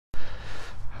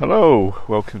Hello,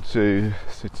 welcome to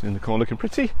Sitting in the Corner Looking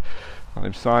Pretty. My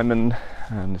name's Simon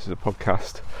and this is a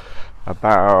podcast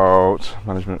about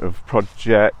management of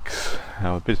projects,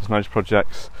 how business manage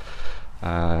projects,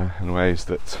 and ways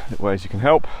you can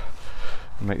help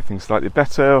and make things slightly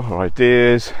better, or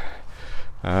ideas.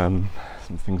 Some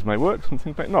things may work, some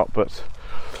things may not, but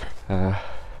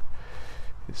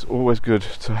it's always good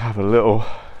to have a little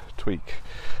tweak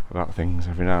about things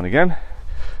every now and again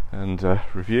and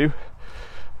review.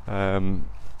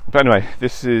 But anyway,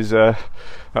 this is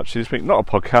actually this week not a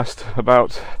podcast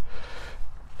about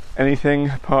anything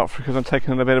apart from because I'm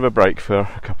taking a bit of a break for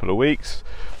a couple of weeks.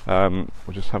 We're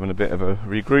just having a bit of a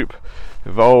regroup,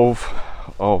 evolve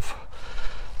of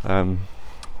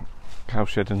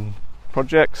cowshed and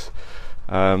projects.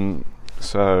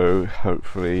 So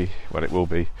hopefully, it will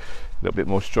be a little bit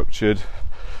more structured,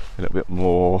 a little bit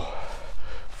more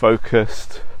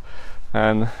focused,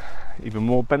 and even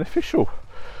more beneficial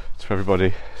for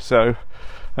everybody. So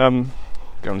go and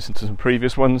listen to some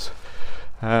previous ones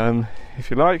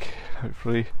if you like.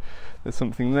 Hopefully there's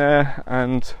something there,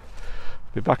 and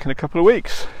I'll be back in a couple of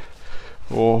weeks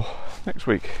or next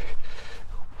week.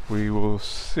 We will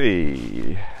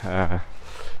see.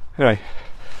 Anyway,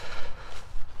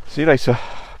 see you later.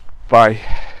 Bye.